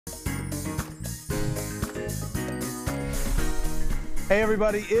Hey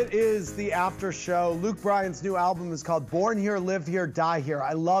everybody, it is the after show. Luke Bryan's new album is called Born Here, Live Here, Die Here.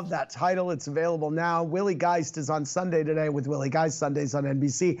 I love that title. It's available now. Willie Geist is on Sunday today with Willie Geist, Sundays on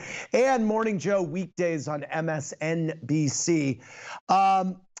NBC, and Morning Joe weekdays on MSNBC.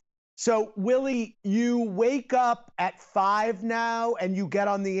 So Willie, you wake up at 5 now and you get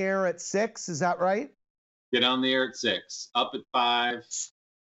on the air at 6, is that right? Get on the air at 6, up at 5,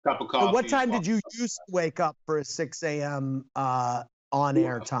 cup of coffee. So what time did you used to wake up for a 6 a.m.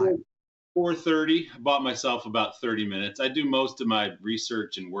 On-air time? 4:30. I bought myself about 30 minutes. I do most of my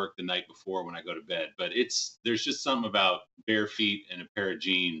research and work the night before when I go to bed, but there's just something about bare feet and a pair of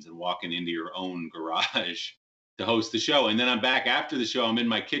jeans and walking into your own garage to host the show. And then I'm back after the show. I'm in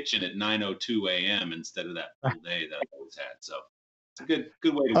my kitchen at 9:02 a.m. instead of that full day that I've always had. So it's a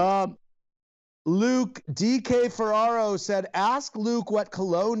good way to Luke, DK Ferraro said, ask Luke what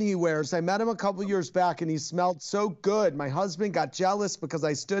cologne he wears. I met him a couple years back and he smelled so good. My husband got jealous because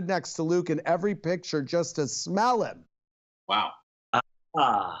I stood next to Luke in every picture just to smell him. Wow.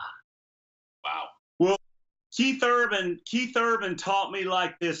 Wow. Well, Keith Urban taught me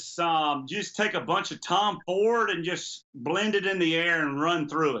like this, just take a bunch of Tom Ford and just blend it in the air and run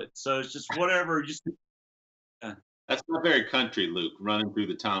through it. So it's just whatever. That's not very country, Luke, running through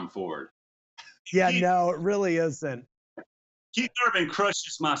the Tom Ford. Yeah, no, it really isn't. Keith Urban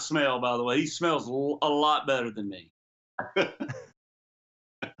crushes my smell, by the way. He smells a lot better than me.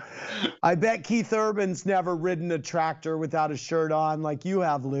 I bet Keith Urban's never ridden a tractor without a shirt on like you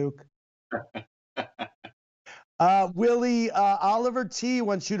have, Luke. Willie, Oliver T.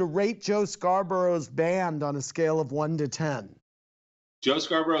 wants you to rate Joe Scarborough's band on a scale of 1 to 10. Joe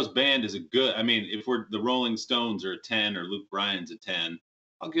Scarborough's band is if the Rolling Stones are a 10 or Luke Bryan's a 10,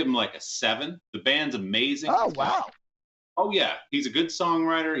 I'll give him like a 7. The band's amazing. Oh, wow. Oh, yeah. He's a good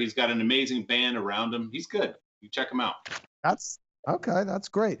songwriter. He's got an amazing band around him. He's good. You check him out. That's okay. That's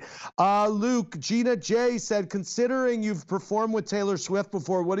great. Luke, Gina J said, considering you've performed with Taylor Swift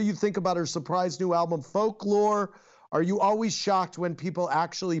before, what do you think about her surprise new album, Folklore? Are you always shocked when people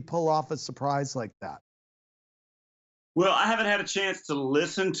actually pull off a surprise like that? Well, I haven't had a chance to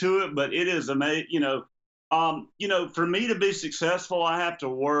listen to it, but it is amazing. For me to be successful, I have to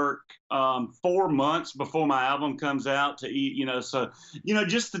work 4 months before my album comes out to eat,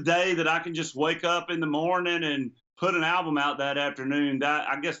 just the day that I can just wake up in the morning and put an album out that afternoon,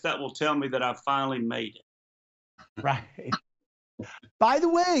 I guess that will tell me that I finally made it. Right. By the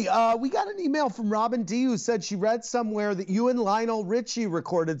way, we got an email from Robin D who said she read somewhere that you and Lionel Richie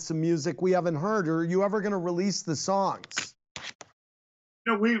recorded some music we haven't heard. Are you ever going to release the songs?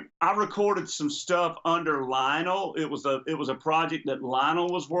 I recorded some stuff under Lionel. It was a project that Lionel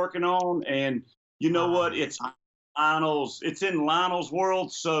was working on, and you know what? It's in Lionel's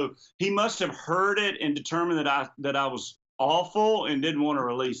world, so he must have heard it and determined that I was awful and didn't want to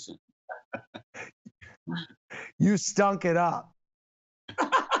release it. You stunk it up.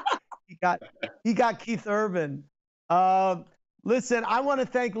 He got Keith Urban. Listen, I want to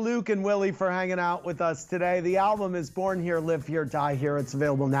thank Luke and Willie for hanging out with us today. The album is Born Here, Live Here, Die Here. It's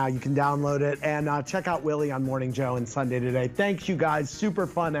available now. You can download it. And check out Willie on Morning Joe and Sunday Today. Thanks, you guys. Super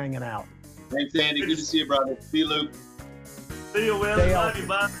fun hanging out. Thanks, Andy. Good to see you, brother. See you, Luke. See you, Willie. Love you,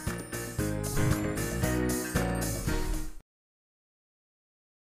 bud.